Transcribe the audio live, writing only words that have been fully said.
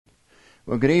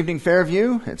Well, good evening,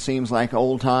 Fairview. It seems like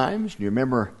old times. Do you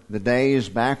remember the days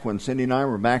back when Cindy and I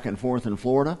were back and forth in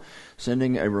Florida,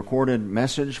 sending a recorded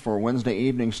message for Wednesday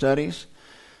evening studies?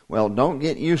 Well, don't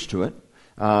get used to it.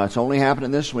 It's only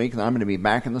happening this week, and I'm going to be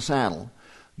back in the saddle.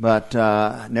 But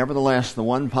nevertheless, the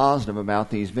one positive about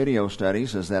these video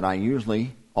studies is that I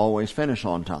usually always finish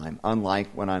on time, unlike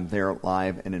when I'm there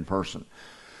live and in person.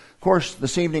 Of course,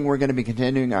 this evening we're going to be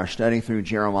continuing our study through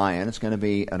Jeremiah, and it's going to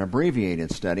be an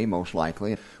abbreviated study, most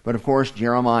likely. But of course,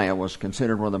 Jeremiah was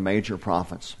considered one of the major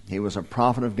prophets. He was a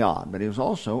prophet of God, but he was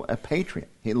also a patriot.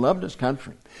 He loved his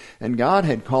country. And God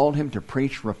had called him to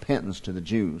preach repentance to the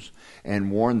Jews and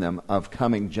warn them of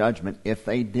coming judgment if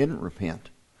they didn't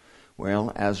repent.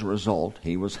 Well, as a result,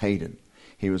 he was hated.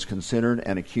 He was considered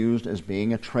and accused as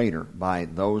being a traitor by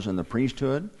those in the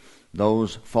priesthood,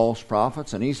 those false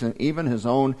prophets, and even his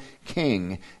own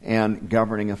king and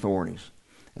governing authorities.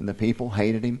 And the people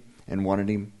hated him and wanted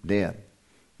him dead.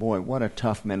 Boy, what a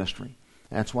tough ministry.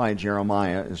 That's why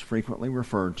Jeremiah is frequently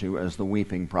referred to as the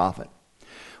weeping prophet.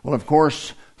 Well, of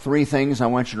course, three things I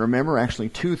want you to remember, actually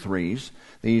two threes.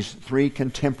 These three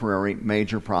contemporary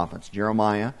major prophets,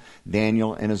 Jeremiah,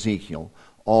 Daniel, and Ezekiel,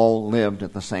 all lived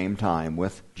at the same time,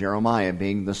 with Jeremiah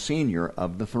being the senior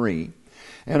of the three.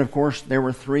 And of course, there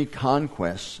were three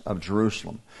conquests of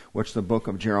Jerusalem, which the book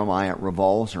of Jeremiah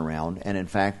revolves around. And in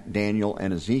fact, Daniel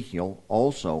and Ezekiel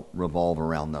also revolve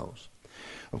around those.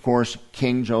 Of course,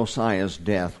 King Josiah's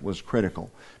death was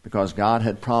critical because God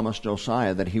had promised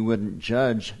Josiah that he wouldn't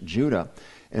judge Judah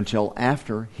until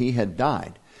after he had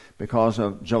died. Because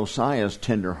of Josiah's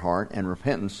tender heart and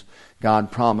repentance,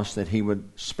 God promised that he would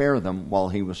spare them while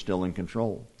he was still in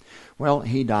control. Well,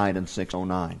 he died in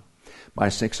 609. By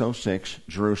 606,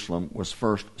 Jerusalem was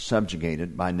first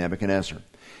subjugated by Nebuchadnezzar.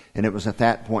 And it was at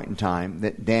that point in time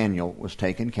that Daniel was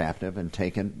taken captive and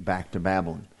taken back to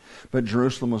Babylon. But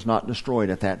Jerusalem was not destroyed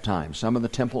at that time. Some of the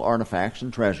temple artifacts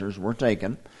and treasures were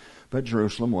taken, but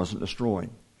Jerusalem wasn't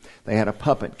destroyed. They had a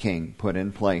puppet king put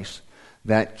in place.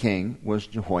 That king was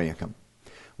Jehoiakim.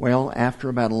 Well, after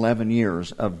about 11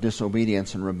 years of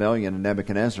disobedience and rebellion to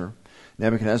Nebuchadnezzar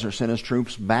sent his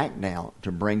troops back now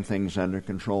to bring things under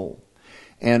control.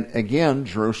 And again,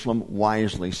 Jerusalem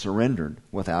wisely surrendered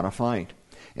without a fight.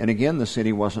 And again, the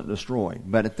city wasn't destroyed.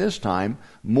 But at this time,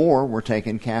 more were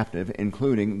taken captive,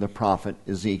 including the prophet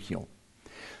Ezekiel.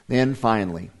 Then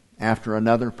finally, after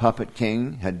another puppet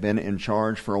king had been in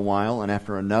charge for a while, and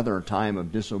after another time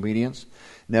of disobedience,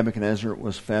 Nebuchadnezzar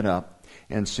was fed up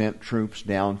and sent troops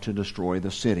down to destroy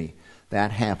the city. That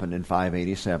happened in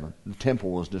 587. The temple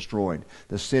was destroyed.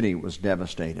 The city was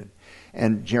devastated.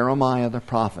 And Jeremiah the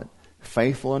prophet,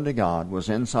 faithful unto God, was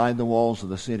inside the walls of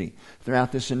the city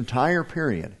throughout this entire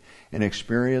period and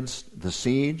experienced the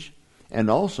siege and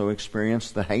also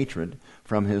experienced the hatred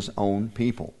from his own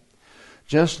people.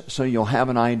 Just so you'll have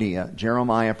an idea,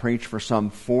 Jeremiah preached for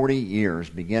some 40 years,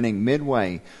 beginning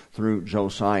midway through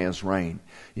Josiah's reign.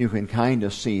 You can kind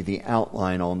of see the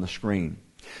outline on the screen.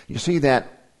 You see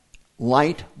that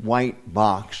light white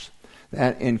box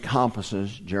that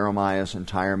encompasses Jeremiah's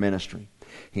entire ministry.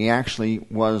 He actually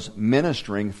was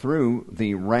ministering through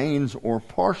the reigns or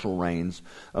partial reigns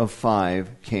of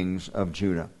 5 kings of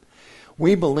Judah.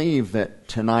 We believe that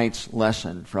tonight's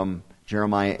lesson from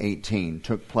Jeremiah 18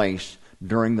 took place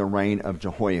during the reign of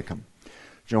Jehoiakim.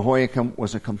 Jehoiakim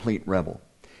was a complete rebel.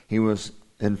 He was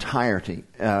entirety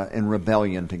in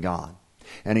rebellion to God.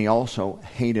 And he also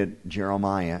hated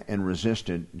Jeremiah and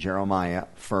resisted Jeremiah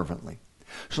fervently.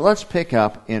 So let's pick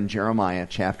up in Jeremiah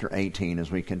chapter 18 as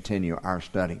we continue our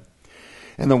study.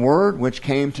 And the word which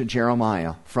came to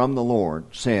Jeremiah from the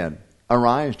Lord said,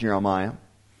 Arise, Jeremiah,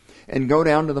 and go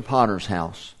down to the potter's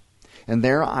house, and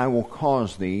there I will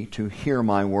cause thee to hear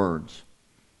my words.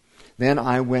 Then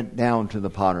I went down to the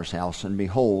potter's house, and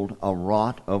behold, a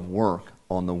wrought of work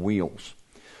on the wheels.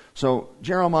 So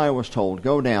Jeremiah was told,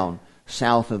 go down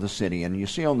south of the city, and you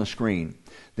see on the screen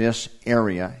this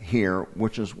area here,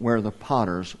 which is where the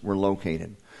potters were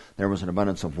located. There was an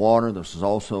abundance of water. This was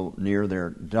also near their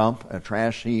dump, a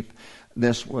trash heap.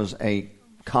 This was a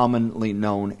commonly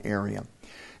known area.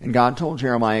 And God told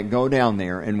Jeremiah, go down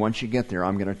there, and once you get there,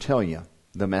 I'm going to tell you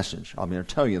the message. I'm going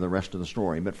to tell you the rest of the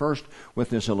story. But first, with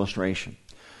this illustration.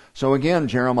 So again,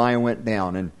 Jeremiah went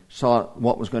down and saw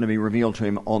what was going to be revealed to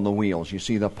him on the wheels. You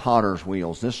see the potter's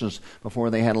wheels. This is before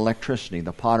they had electricity.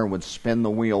 The potter would spin the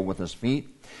wheel with his feet,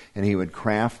 and he would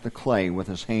craft the clay with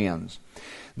his hands.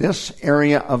 This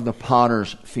area of the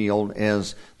potter's field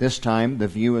is, this time, the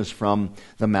view is from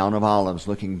the Mount of Olives,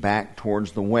 looking back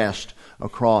towards the west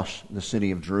across the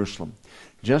city of Jerusalem.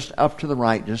 Just up to the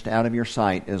right, just out of your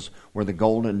sight, is where the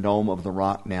golden dome of the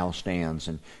rock now stands.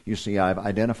 And you see I've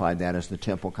identified that as the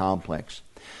temple complex.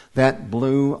 That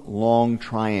blue long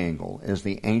triangle is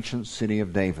the ancient city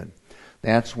of David.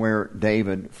 That's where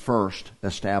David first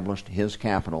established his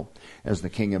capital as the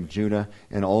king of Judah,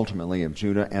 and ultimately of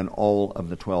Judah and all of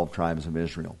the 12 tribes of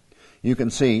Israel. You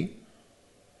can see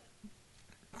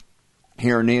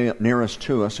here nearest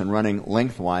to us and running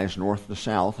lengthwise north to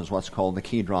south is what's called the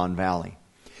Kidron Valley.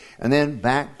 And then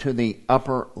back to the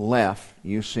upper left,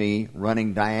 you see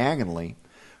running diagonally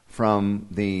from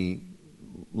the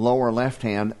lower left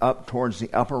hand up towards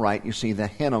the upper right, you see the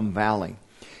Hinnom Valley.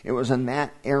 It was in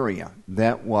that area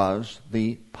that was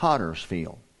the potter's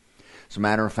field. As a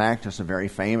matter of fact, it's a very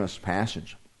famous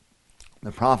passage.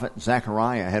 The prophet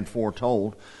Zechariah had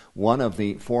foretold one of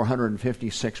the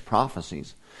 456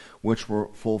 prophecies which were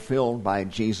fulfilled by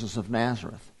Jesus of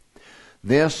Nazareth.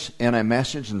 This in a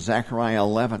message in Zechariah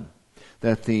 11,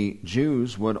 that the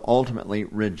Jews would ultimately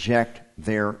reject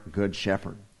their good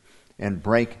shepherd and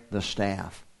break the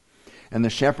staff. And the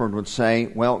shepherd would say,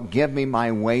 well, give me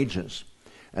my wages.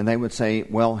 And they would say,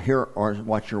 well, here are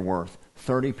what you're worth,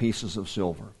 30 pieces of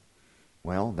silver.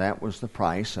 Well, that was the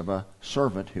price of a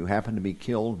servant who happened to be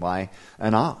killed by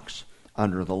an ox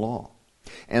under the law.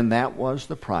 And that was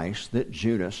the price that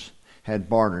Judas had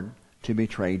bartered to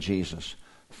betray Jesus,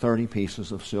 30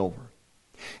 pieces of silver.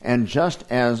 And just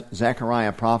as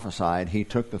Zechariah prophesied, he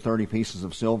took the 30 pieces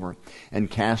of silver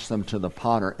and cast them to the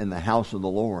potter in the house of the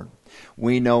Lord.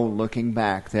 We know, looking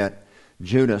back, that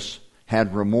Judas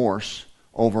had remorse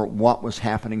over what was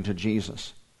happening to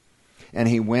Jesus. And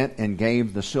he went and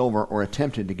gave the silver, or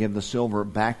attempted to give the silver,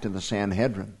 back to the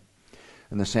Sanhedrin.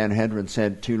 And the Sanhedrin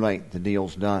said, too late, the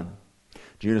deal's done.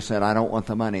 Judas said, I don't want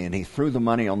the money. And he threw the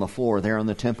money on the floor there in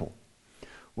the temple.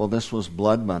 Well, this was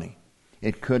blood money.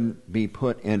 It couldn't be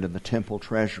put into the temple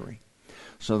treasury.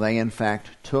 So they, in fact,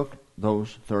 took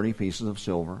those 30 pieces of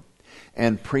silver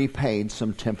and prepaid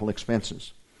some temple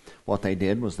expenses. What they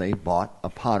did was they bought a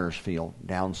potter's field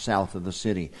down south of the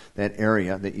city, that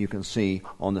area that you can see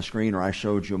on the screen, or I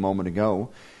showed you a moment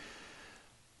ago.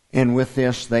 And with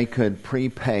this, they could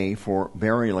prepay for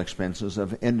burial expenses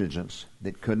of indigents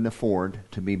that couldn't afford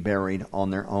to be buried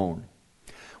on their own.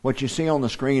 What you see on the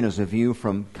screen is a view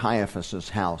from Caiaphas's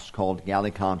house called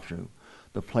Gallicantu,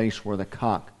 the place where the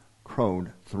cock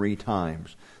crowed 3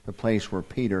 times, the place where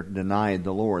Peter denied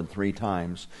the Lord 3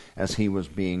 times as he was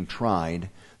being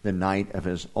tried the night of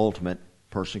his ultimate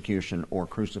persecution or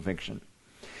crucifixion.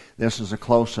 This is a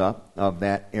close-up of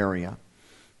that area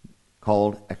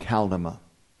called Akaldama,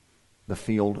 the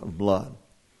field of blood.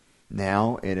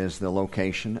 Now it is the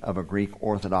location of a Greek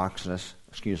Orthodox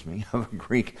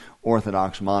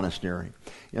monastery.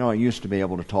 You know, I used to be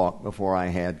able to talk before I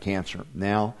had cancer.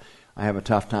 Now I have a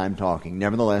tough time talking.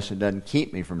 Nevertheless, it doesn't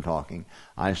keep me from talking.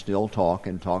 I still talk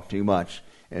and talk too much,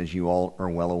 as you all are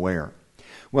well aware.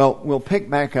 Well, we'll pick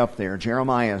back up there.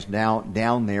 Jeremiah is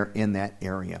down there in that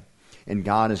area, and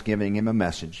God is giving him a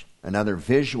message, another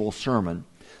visual sermon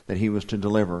that he was to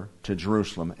deliver to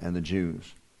Jerusalem and the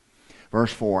Jews.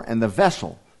 Verse 4, and the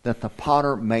vessel that the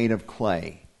potter made of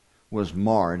clay was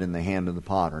marred in the hand of the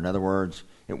potter. In other words,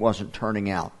 it wasn't turning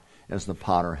out as the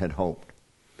potter had hoped.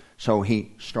 So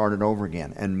he started over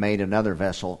again and made another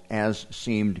vessel as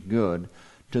seemed good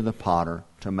to the potter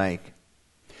to make.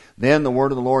 Then the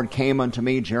word of the Lord came unto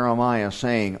me, Jeremiah,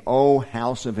 saying, O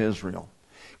house of Israel,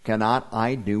 cannot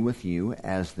I do with you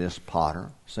as this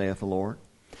potter, saith the Lord?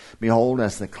 Behold,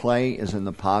 as the clay is in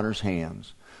the potter's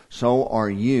hands, so are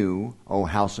you, O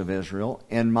house of Israel,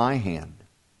 in my hand.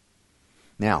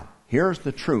 Now, here's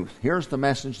the truth. Here's the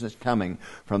message that's coming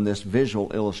from this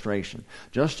visual illustration.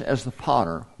 Just as the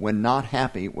potter, when not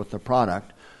happy with the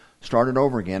product, started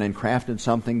over again and crafted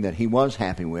something that he was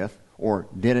happy with, or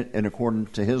did it in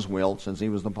accordance to his will, since he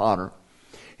was the potter,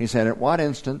 he said, at what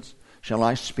instance shall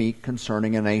I speak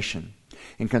concerning a nation,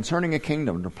 and concerning a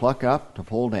kingdom, to pluck up, to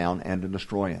pull down, and to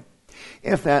destroy it?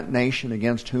 If that nation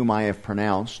against whom I have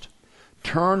pronounced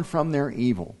turn from their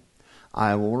evil,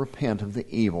 I will repent of the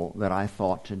evil that I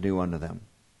thought to do unto them.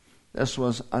 This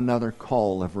was another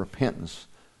call of repentance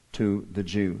to the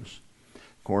Jews.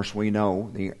 Of course, we know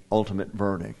the ultimate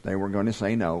verdict. They were going to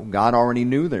say no. God already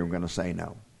knew they were going to say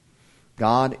no.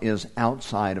 God is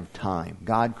outside of time.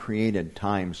 God created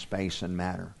time, space, and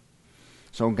matter.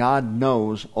 So God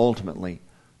knows ultimately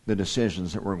the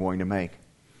decisions that we're going to make.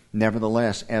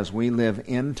 Nevertheless, as we live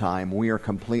in time, we are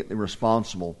completely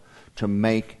responsible to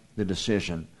make the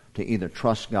decision to either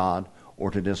trust God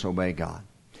or to disobey God.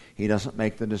 He doesn't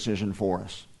make the decision for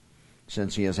us.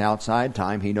 Since he is outside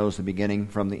time, he knows the beginning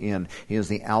from the end. He is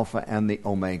the Alpha and the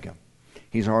Omega.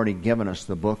 He's already given us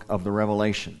the book of the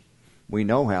Revelation. We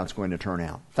know how it's going to turn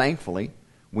out. Thankfully,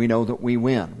 we know that we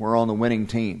win. We're on the winning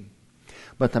team.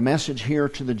 But the message here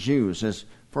to the Jews is,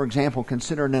 for example,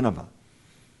 consider Nineveh.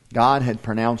 God had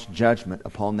pronounced judgment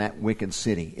upon that wicked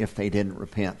city if they didn't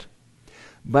repent.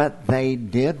 But they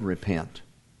did repent.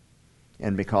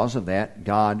 And because of that,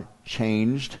 God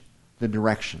changed the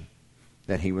direction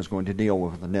that he was going to deal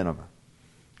with Nineveh.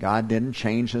 God didn't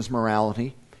change his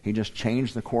morality. He just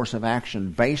changed the course of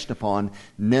action based upon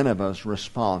Nineveh's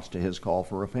response to his call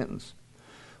for repentance.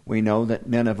 We know that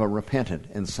Nineveh repented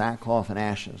in sackcloth and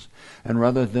ashes. And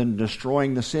rather than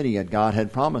destroying the city that God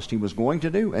had promised he was going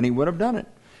to do, and he would have done it,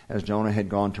 as Jonah had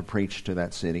gone to preach to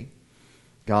that city,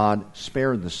 God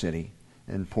spared the city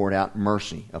and poured out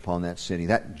mercy upon that city,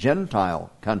 that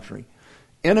Gentile country,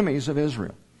 enemies of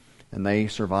Israel. And they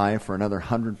survived for another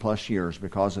 100+ years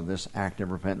because of this act of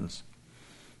repentance.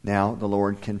 Now the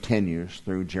Lord continues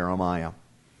through Jeremiah.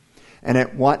 And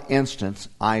at what instance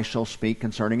I shall speak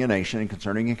concerning a nation and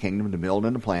concerning a kingdom to build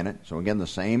and to plant it. So again, the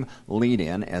same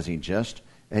lead-in as he just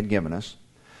had given us.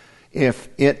 If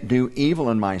it do evil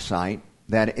in my sight,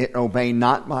 that it obey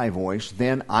not my voice,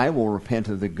 then I will repent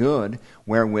of the good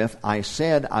wherewith I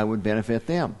said I would benefit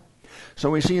them.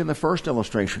 So we see in the first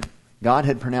illustration, God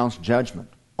had pronounced judgment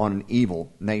on an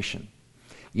evil nation.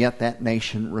 Yet that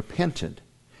nation repented,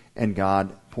 and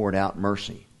God poured out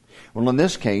mercy. Well, in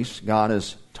this case, God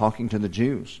is talking to the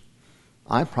Jews.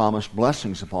 I promised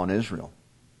blessings upon Israel.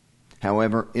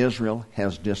 However, Israel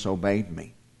has disobeyed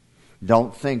me.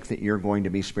 Don't think that you're going to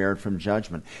be spared from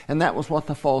judgment. And that was what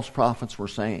the false prophets were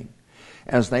saying.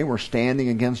 As they were standing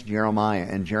against Jeremiah,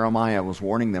 and Jeremiah was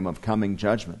warning them of coming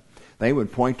judgment, they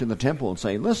would point to the temple and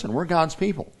say, listen, we're God's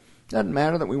people. Doesn't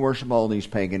matter that we worship all these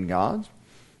pagan gods.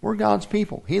 We're God's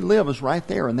people. He lives right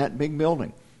there in that big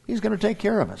building. He's going to take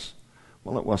care of us.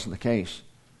 Well, it wasn't the case.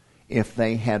 If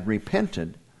they had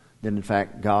repented, then in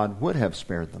fact God would have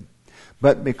spared them.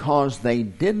 But because they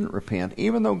didn't repent,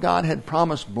 even though God had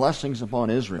promised blessings upon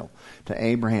Israel, to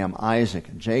Abraham, Isaac,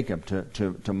 and Jacob,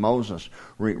 to Moses,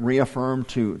 reaffirmed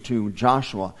to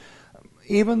Joshua,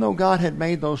 even though God had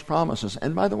made those promises,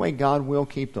 and by the way, God will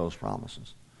keep those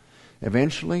promises.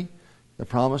 Eventually, the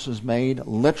promises made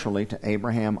literally to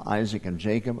Abraham, Isaac, and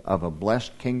Jacob of a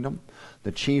blessed kingdom,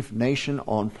 the chief nation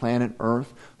on planet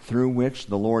Earth, through which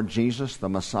the Lord Jesus, the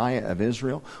Messiah of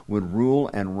Israel, would rule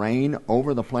and reign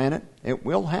over the planet. It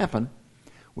will happen.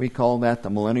 We call that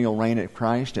the millennial reign of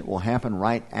Christ. It will happen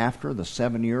right after the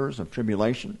 7 years of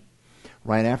tribulation,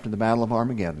 right after the Battle of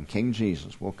Armageddon. King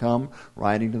Jesus will come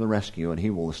riding to the rescue, and he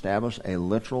will establish a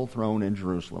literal throne in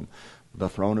Jerusalem, the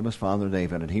throne of his father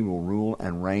David, and he will rule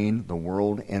and reign the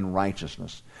world in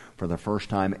righteousness. For the first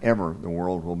time ever, the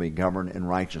world will be governed in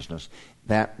righteousness.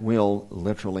 That will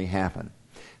literally happen.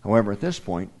 However, at this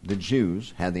point, the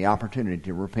Jews had the opportunity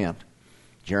to repent.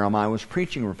 Jeremiah was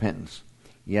preaching repentance,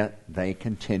 yet they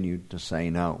continued to say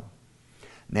no.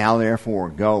 Now therefore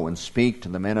go and speak to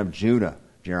the men of Judah,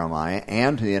 Jeremiah,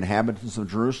 and to the inhabitants of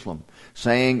Jerusalem,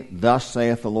 saying, Thus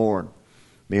saith the Lord,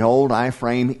 Behold, I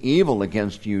frame evil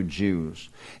against you Jews,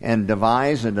 and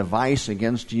devise a device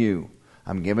against you.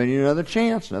 I'm giving you another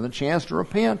chance to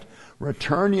repent.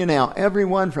 Return you now,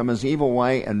 everyone from his evil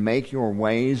way, and make your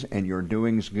ways and your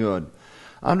doings good.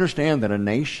 Understand that a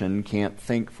nation can't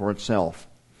think for itself.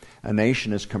 A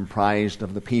nation is comprised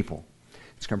of the people.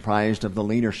 It's comprised of the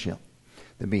leadership.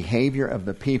 The behavior of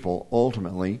the people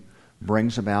ultimately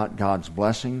brings about God's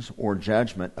blessings or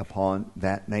judgment upon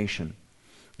that nation.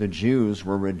 The Jews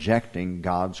were rejecting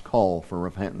God's call for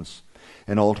repentance,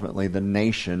 and ultimately the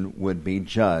nation would be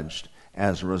judged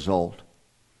as a result.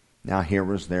 Now here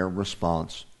was their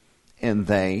response. And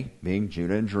they, being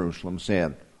Judah and Jerusalem,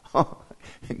 said,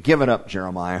 Give it up,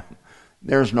 Jeremiah.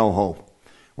 There's no hope.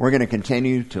 We're going to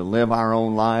continue to live our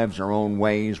own lives, our own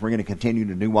ways. We're going to continue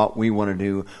to do what we want to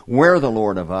do. We're the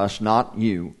Lord of us, not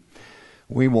you.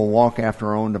 We will walk after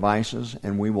our own devices,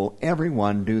 and we will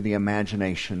everyone do the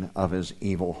imagination of his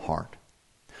evil heart.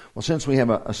 Well, since we have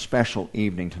a special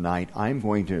evening tonight, I'm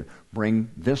going to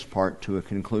bring this part to a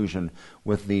conclusion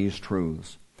with these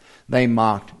truths. They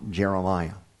mocked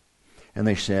Jeremiah, and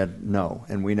they said no.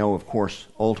 And we know, of course,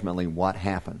 ultimately what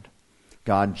happened.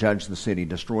 God judged the city,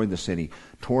 destroyed the city,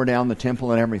 tore down the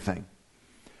temple and everything.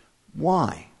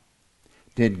 Why?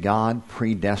 Did God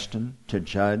predestine to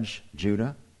judge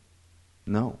Judah?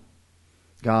 No.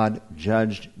 God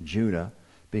judged Judah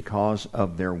because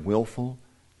of their willful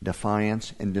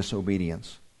defiance and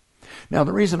disobedience. Now,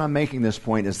 the reason I'm making this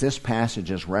point is this passage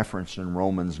is referenced in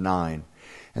Romans 9.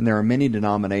 And there are many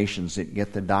denominations that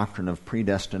get the doctrine of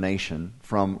predestination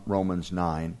from Romans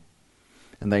 9.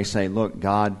 And they say, look,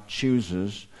 God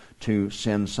chooses to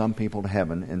send some people to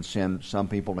heaven and send some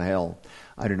people to hell.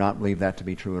 I do not believe that to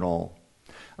be true at all.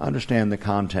 Understand the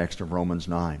context of Romans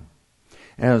 9.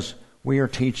 As we are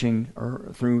teaching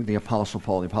through the Apostle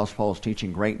Paul is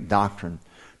teaching great doctrine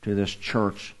to this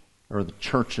church, or the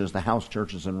churches, the house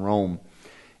churches in Rome,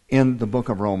 in the book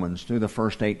of Romans, through the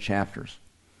first 8 chapters.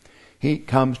 He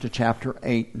comes to chapter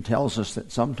 8 and tells us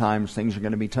that sometimes things are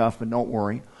going to be tough, but don't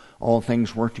worry. All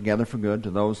things work together for good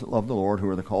to those that love the Lord, who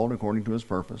are the called according to His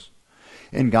purpose.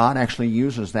 And God actually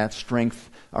uses that strength,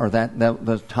 or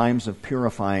the times of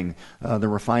purifying, the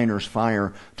refiner's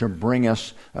fire, to bring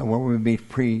us where we would be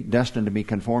predestined to be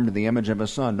conformed to the image of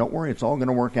His Son. Don't worry, it's all going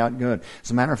to work out good. As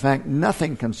a matter of fact,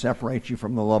 nothing can separate you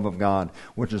from the love of God,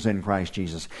 which is in Christ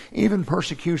Jesus. Even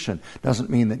persecution doesn't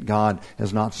mean that God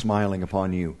is not smiling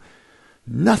upon you.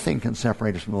 Nothing can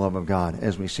separate us from the love of God,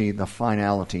 as we see the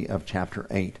finality of chapter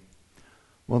 8.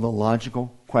 Well, the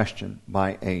logical question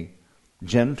by a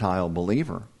Gentile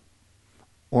believer,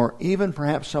 or even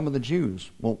perhaps some of the Jews,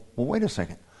 well, wait a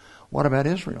second. What about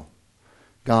Israel?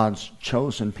 God's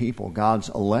chosen people, God's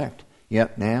elect,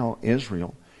 yet now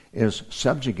Israel is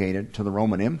subjugated to the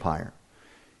Roman Empire.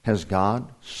 Has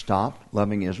God stopped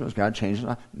loving Israel? Has God changed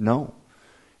it? No.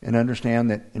 And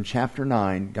understand that in chapter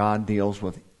 9, God deals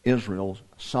with Israel's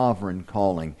sovereign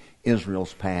calling,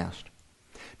 Israel's past.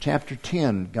 Chapter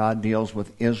 10, God deals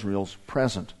with Israel's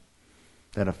present,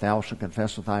 that if thou shalt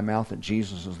confess with thy mouth that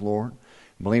Jesus is Lord,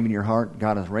 and believe in your heart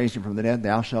God hath raised Him from the dead,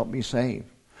 thou shalt be saved.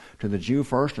 To the Jew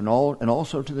first, and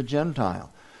also to the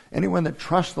Gentile. Anyone that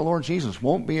trusts the Lord Jesus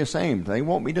won't be ashamed. They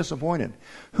won't be disappointed.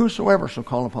 Whosoever shall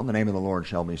call upon the name of the Lord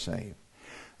shall be saved.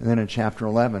 And then in chapter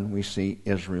 11, we see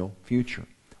Israel future.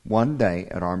 One day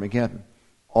at Armageddon,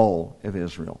 all of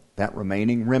Israel, that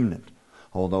remaining remnant.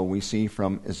 Although we see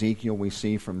from Ezekiel, we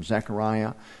see from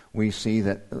Zechariah, we see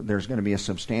that there's going to be a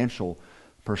substantial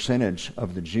percentage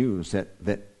of the Jews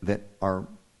that are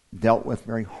dealt with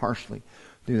very harshly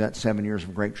through that 7 years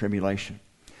of great tribulation.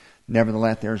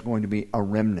 Nevertheless, there's going to be a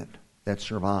remnant that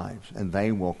survives, and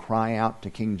they will cry out to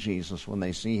King Jesus when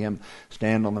they see Him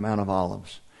stand on the Mount of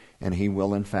Olives, and He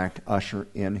will in fact usher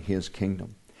in His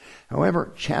kingdom.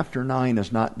 However, chapter 9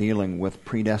 is not dealing with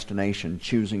predestination,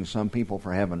 choosing some people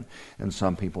for heaven and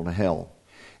some people to hell.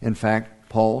 In fact,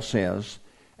 Paul says,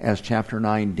 as chapter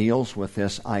 9 deals with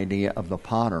this idea of the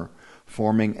potter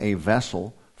forming a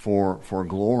vessel for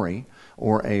glory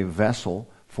or a vessel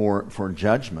for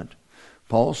judgment,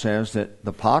 Paul says that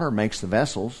the potter makes the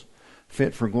vessels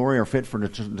fit for glory or fit for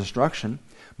destruction,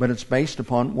 but it's based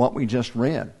upon what we just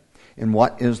read. And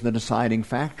what is the deciding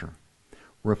factor?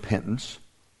 Repentance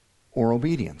or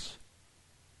obedience.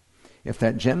 If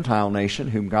that Gentile nation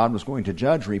whom God was going to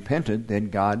judge repented, then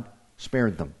God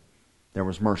spared them. There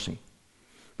was mercy.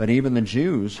 But even the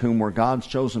Jews, whom were God's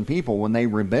chosen people, when they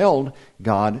rebelled,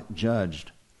 God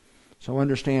judged. So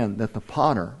understand that the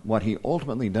potter, what he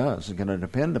ultimately does, is going to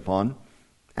depend upon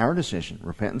our decision,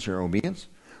 repentance or obedience,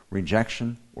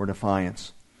 rejection or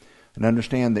defiance. And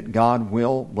understand that God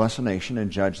will bless a nation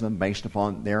and judge them based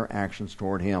upon their actions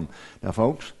toward Him. Now,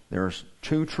 folks, there's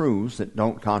two truths that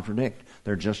don't contradict.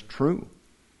 They're just true.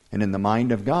 And in the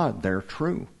mind of God, they're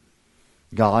true.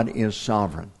 God is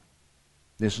sovereign.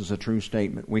 This is a true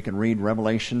statement. We can read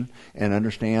Revelation and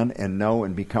understand and know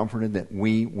and be comforted that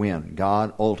we win.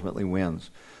 God ultimately wins.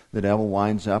 The devil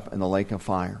winds up in the lake of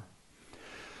fire.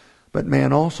 But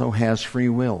man also has free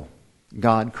will.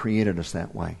 God created us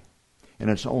that way. And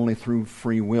it's only through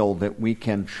free will that we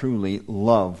can truly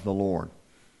love the Lord.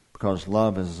 Because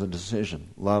love is a decision.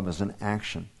 Love is an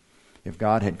action. If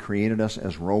God had created us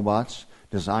as robots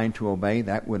designed to obey,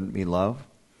 that wouldn't be love.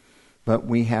 But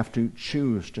we have to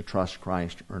choose to trust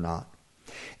Christ or not.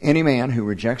 Any man who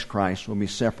rejects Christ will be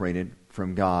separated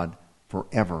from God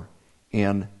forever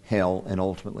in hell and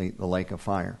ultimately the lake of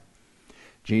fire.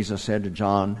 Jesus said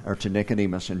to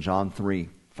Nicodemus in John 3,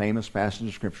 famous passage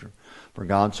of Scripture, "For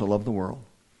God so loved the world,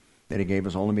 that He gave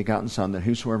His only begotten Son, that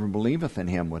whosoever believeth in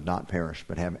Him would not perish,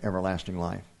 but have everlasting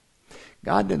life."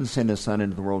 God didn't send His Son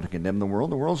into the world to condemn the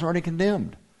world. The world's already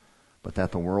condemned. But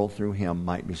that the world through Him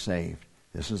might be saved.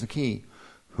 This is the key.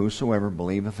 Whosoever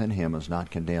believeth in Him is not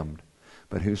condemned.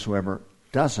 But whosoever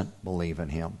doesn't believe in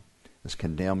Him is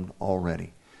condemned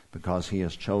already, because he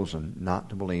has chosen not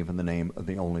to believe in the name of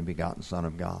the only begotten Son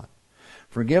of God.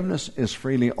 Forgiveness is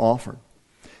freely offered.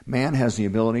 Man has the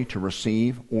ability to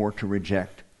receive or to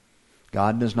reject.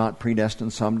 God does not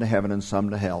predestine some to heaven and some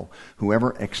to hell.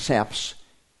 Whoever accepts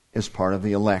is part of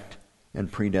the elect and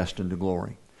predestined to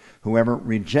glory. Whoever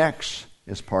rejects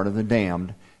is part of the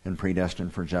damned and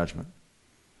predestined for judgment.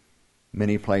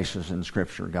 Many places in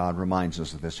Scripture, God reminds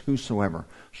us of this. Whosoever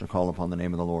shall call upon the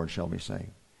name of the Lord shall be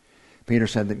saved. Peter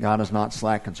said that God is not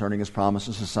slack concerning his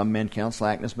promises, as some men count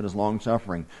slackness, but is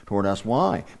long-suffering toward us.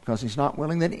 Why? Because he's not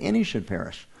willing that any should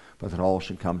perish, but that all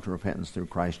should come to repentance through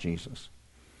Christ Jesus.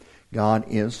 God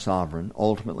is sovereign.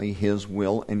 Ultimately, his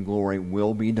will and glory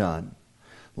will be done.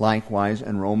 Likewise,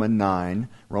 in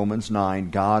Romans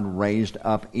 9, God raised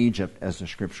up Egypt, as the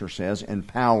Scripture says, in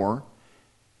power,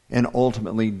 and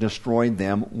ultimately destroyed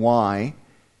them. Why?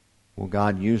 Well,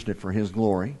 God used it for his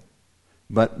glory.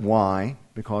 But why?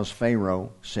 Because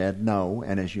Pharaoh said no.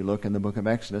 And as you look in the book of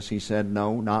Exodus, he said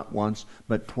no, not once,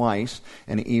 but twice.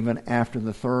 And even after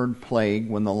the third plague,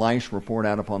 when the lice were poured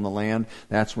out upon the land,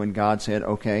 that's when God said,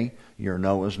 okay, your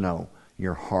no is no.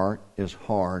 Your heart is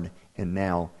hard, and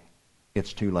now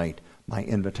it's too late. My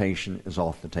invitation is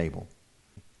off the table.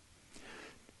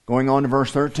 Going on to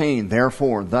verse 13,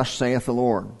 therefore, thus saith the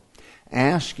Lord,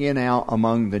 ask ye now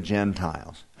among the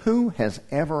Gentiles, who has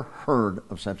ever heard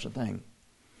of such a thing?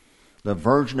 The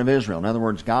virgin of Israel, in other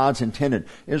words, God's intended,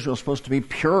 Israel's supposed to be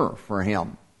pure for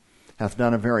him, hath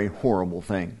done a very horrible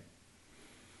thing.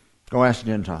 Go ask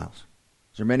the Gentiles.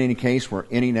 Has there been any case where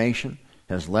any nation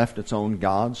has left its own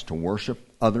gods to worship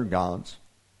other gods?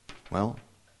 Well,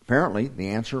 apparently the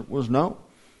answer was no.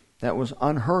 That was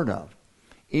unheard of.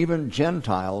 Even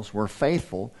Gentiles were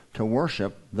faithful to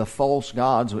worship the false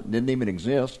gods that didn't even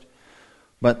exist,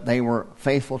 but they were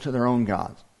faithful to their own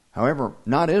gods. However,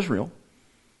 not Israel.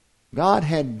 God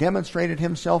had demonstrated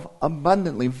himself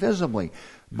abundantly, visibly,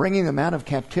 bringing them out of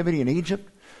captivity in Egypt,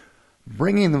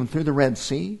 bringing them through the Red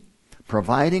Sea,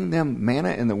 providing them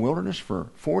manna in the wilderness for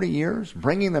 40 years,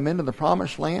 bringing them into the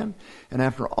promised land. And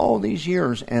after all these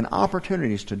years and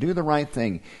opportunities to do the right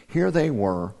thing, here they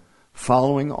were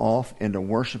following off into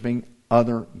worshiping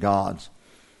other gods.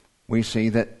 We see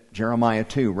that Jeremiah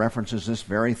 2 references this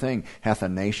very thing. Hath a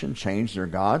nation changed their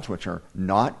gods, which are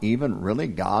not even really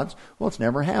gods? Well, it's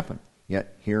never happened.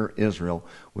 Yet here Israel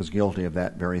was guilty of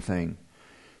that very thing.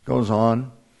 Goes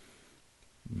on,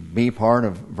 be part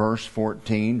of verse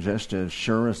 14, just as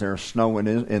sure as there's snow in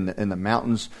the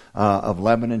mountains of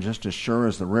Lebanon, just as sure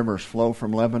as the rivers flow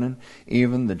from Lebanon.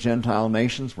 Even the Gentile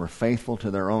nations were faithful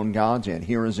to their own gods, and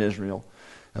here is Israel,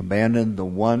 abandoned the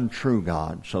one true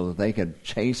God so that they could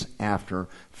chase after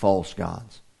false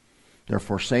gods. They're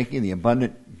forsaking the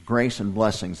abundant grace and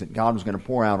blessings that God was going to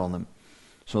pour out on them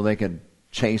so they could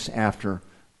chase after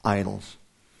idols.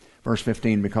 Verse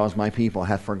 15, because my people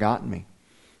hath forgotten me.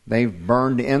 They've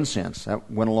burned incense. That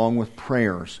went along with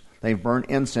prayers. They've burned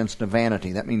incense to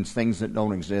vanity. That means things that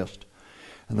don't exist.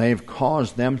 And they've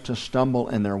caused them to stumble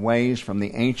in their ways from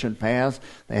the ancient paths.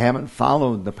 They haven't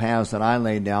followed the paths that I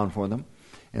laid down for them.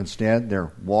 Instead,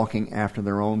 they're walking after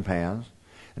their own paths.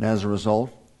 And as a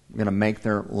result, we're going to make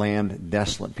their land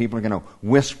desolate. People are going to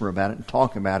whisper about it and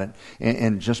talk about it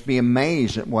and just be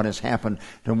amazed at what has happened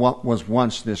to what was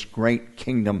once this great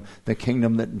kingdom, the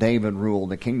kingdom that David ruled,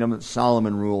 the kingdom that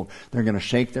Solomon ruled. They're going to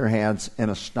shake their heads in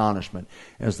astonishment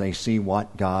as they see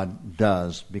what God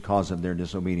does because of their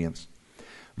disobedience.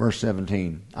 Verse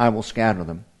 17, I will scatter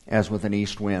them as with an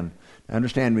east wind. Now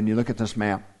understand, when you look at this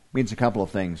map, it means a couple of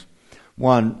things.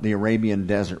 One, the Arabian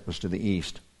desert was to the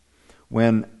east.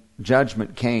 When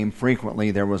judgment came,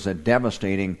 frequently there was a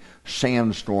devastating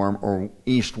sandstorm or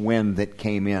east wind that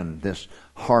came in, this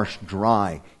harsh,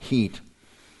 dry heat.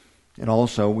 And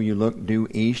also, when you look due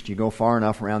east, you go far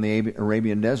enough around the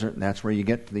Arabian desert, and that's where you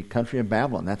get to the country of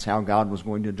Babylon. That's how God was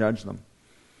going to judge them.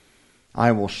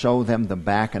 I will show them the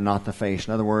back and not the face.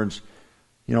 In other words,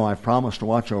 I've promised to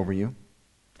watch over you.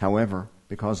 However,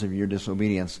 because of your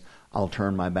disobedience, I'll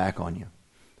turn my back on you.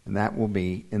 And that will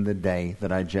be in the day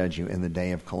that I judge you, in the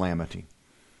day of calamity.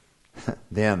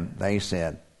 Then they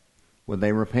said, would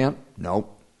they repent?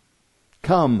 Nope.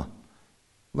 Come,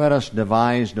 let us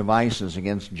devise devices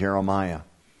against Jeremiah.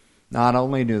 Not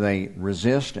only do they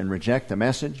resist and reject the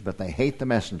message, but they hate the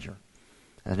messenger.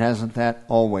 And hasn't that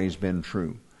always been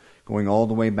true? Going all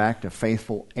the way back to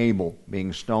faithful Abel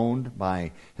being stoned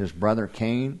by his brother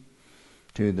Cain,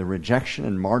 to the rejection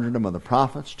and martyrdom of the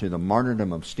prophets, to the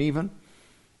martyrdom of Stephen.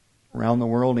 Around the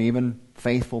world, even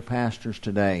faithful pastors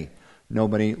today,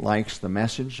 nobody likes the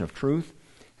message of truth,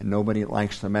 and nobody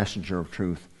likes the messenger of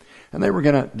truth. And they were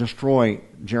going to destroy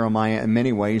Jeremiah in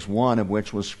many ways, one of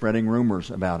which was spreading rumors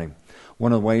about him.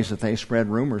 One of the ways that they spread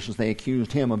rumors is they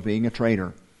accused him of being a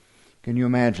traitor. Can you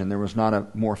imagine? There was not a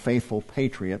more faithful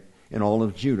patriot in all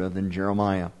of Judah than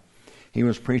Jeremiah. He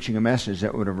was preaching a message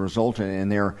that would have resulted in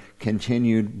their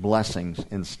continued blessings.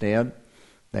 Instead,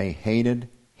 they hated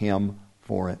him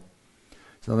for it.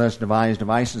 So let's devise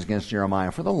devices against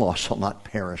Jeremiah. For the law shall not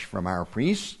perish from our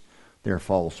priests. They're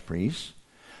false priests.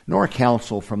 nor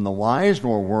counsel from the wise,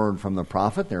 nor word from the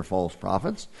prophet. They're false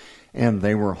prophets. And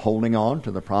they were holding on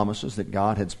to the promises that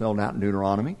God had spelled out in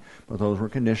Deuteronomy, but those were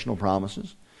conditional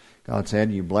promises. God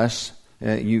said,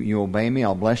 you obey me,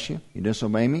 I'll bless you. You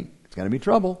disobey me, it's going to be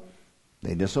trouble.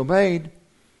 They disobeyed.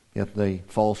 Yet the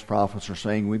false prophets are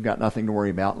saying, we've got nothing to worry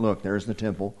about. Look, there's the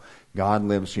temple. God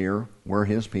lives here. We're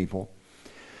his people.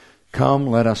 Come,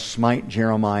 let us smite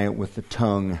Jeremiah with the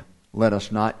tongue. Let us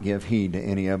not give heed to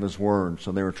any of his words.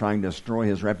 So they were trying to destroy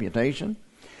his reputation.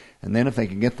 And then if they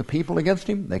could get the people against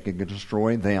him, they could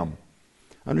destroy them.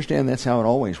 Understand that's how it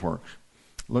always works.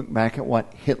 Look back at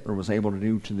what Hitler was able to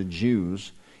do to the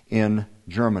Jews in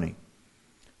Germany.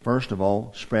 First of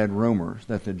all, spread rumors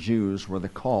that the Jews were the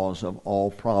cause of all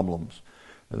problems.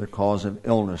 They're the cause of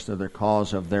illness. They're the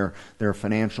cause of their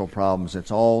financial problems.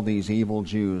 It's all these evil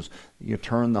Jews. You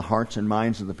turn the hearts and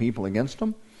minds of the people against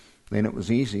them, then it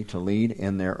was easy to lead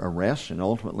in their arrest and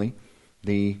ultimately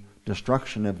the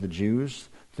destruction of the Jews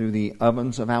through the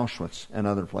ovens of Auschwitz and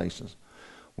other places.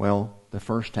 Well, the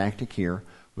first tactic here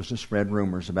was to spread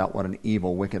rumors about what an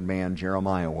evil, wicked man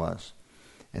Jeremiah was.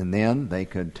 And then they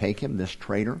could take him, this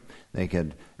traitor, they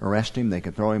could arrest him, they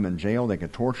could throw him in jail, they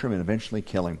could torture him and eventually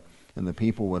kill him. And the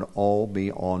people would all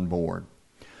be on board.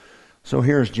 So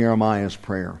here's Jeremiah's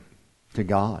prayer to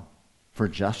God for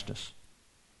justice.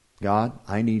 God,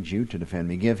 I need you to defend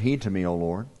me. Give heed to me, O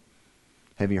Lord.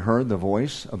 Have you heard the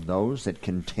voice of those that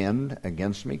contend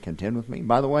against me, contend with me?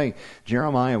 By the way,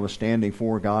 Jeremiah was standing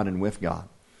for God and with God.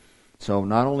 So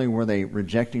not only were they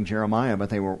rejecting Jeremiah, but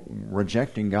they were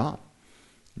rejecting God.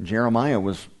 Jeremiah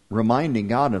was reminding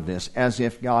God of this as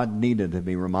if God needed to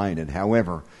be reminded.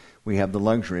 However, we have the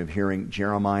luxury of hearing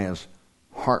Jeremiah's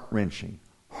heart-wrenching,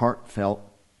 heartfelt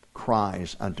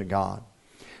cries unto God.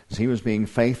 As he was being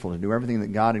faithful to do everything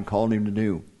that God had called him to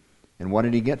do. And what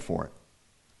did he get for it?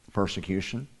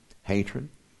 Persecution, hatred,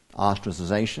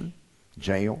 ostracization,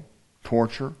 jail,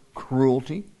 torture,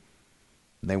 cruelty.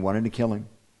 They wanted to kill him.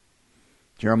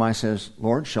 Jeremiah says,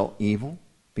 Lord, shall evil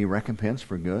be recompensed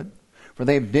for good? For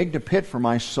they have digged a pit for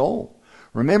my soul.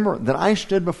 Remember that I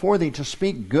stood before thee to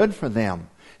speak good for them,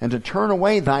 and to turn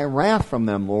away thy wrath from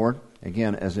them, Lord.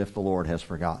 Again, as if the Lord has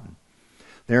forgotten.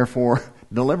 Therefore,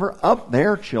 deliver up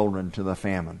their children to the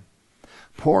famine.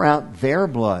 Pour out their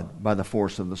blood by the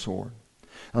force of the sword.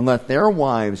 And let their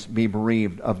wives be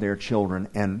bereaved of their children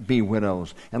and be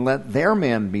widows. And let their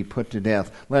men be put to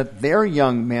death. Let their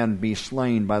young men be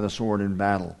slain by the sword in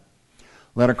battle.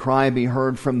 Let a cry be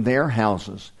heard from their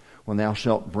houses when thou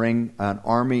shalt bring an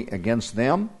army against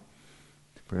them.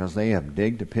 Because they have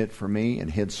digged a pit for me and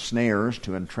hid snares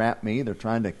to entrap me. They're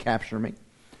trying to capture me.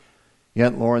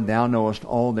 Yet, Lord, thou knowest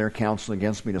all their counsel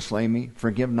against me to slay me.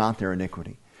 Forgive not their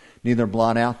iniquity. Neither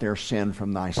blot out their sin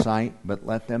from thy sight, but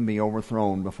let them be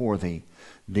overthrown before thee.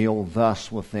 Deal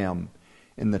thus with them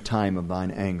in the time of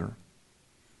thine anger.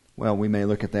 Well, we may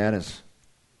look at that as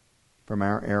from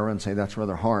our era and say that's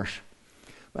rather harsh.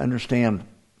 But understand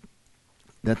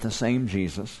that the same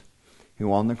Jesus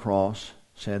who on the cross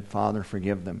said, Father,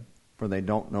 forgive them, for they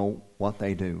don't know what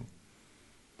they do,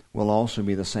 will also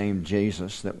be the same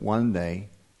Jesus that one day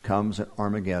comes at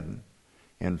Armageddon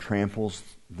and tramples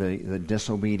the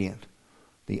disobedient,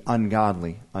 the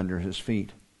ungodly under his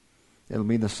feet. It'll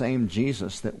be the same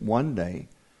Jesus that one day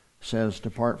says,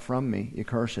 Depart from me, you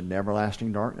cursed, in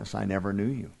everlasting darkness. I never knew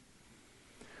you.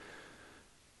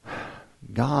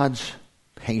 God's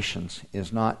patience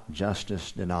is not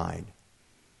justice denied.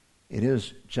 It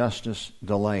is justice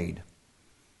delayed.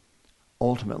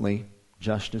 Ultimately,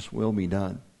 justice will be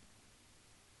done.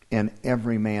 And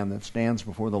every man that stands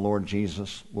before the Lord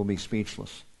Jesus will be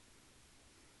speechless.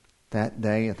 That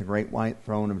day at the great white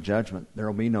throne of judgment, there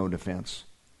will be no defense.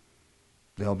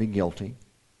 They'll be guilty.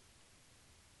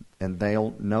 And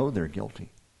they'll know they're guilty.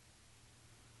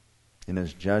 And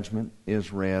as judgment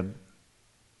is read,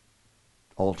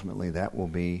 ultimately that will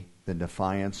be the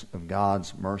defiance of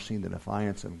God's mercy, the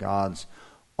defiance of God's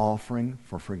offering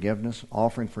for forgiveness,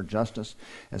 offering for justice.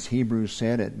 As Hebrews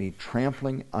said, it'd be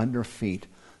trampling under feet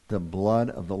the blood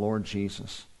of the Lord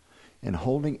Jesus and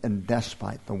holding in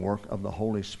despite the work of the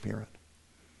Holy Spirit.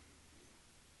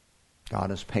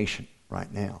 God is patient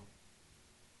right now.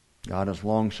 God is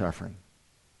long-suffering,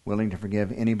 willing to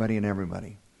forgive anybody and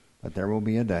everybody. But there will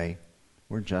be a day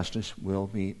where justice will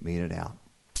be meted out.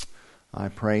 I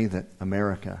pray that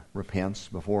America repents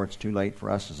before it's too late for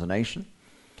us as a nation.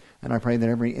 And I pray that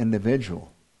every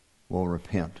individual will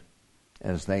repent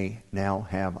as they now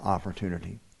have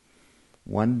opportunity.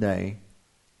 One day,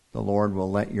 the Lord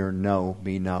will let your no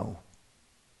be no.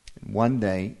 And one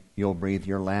day, you'll breathe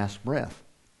your last breath.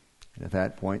 And at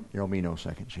that point, there will be no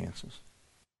second chances.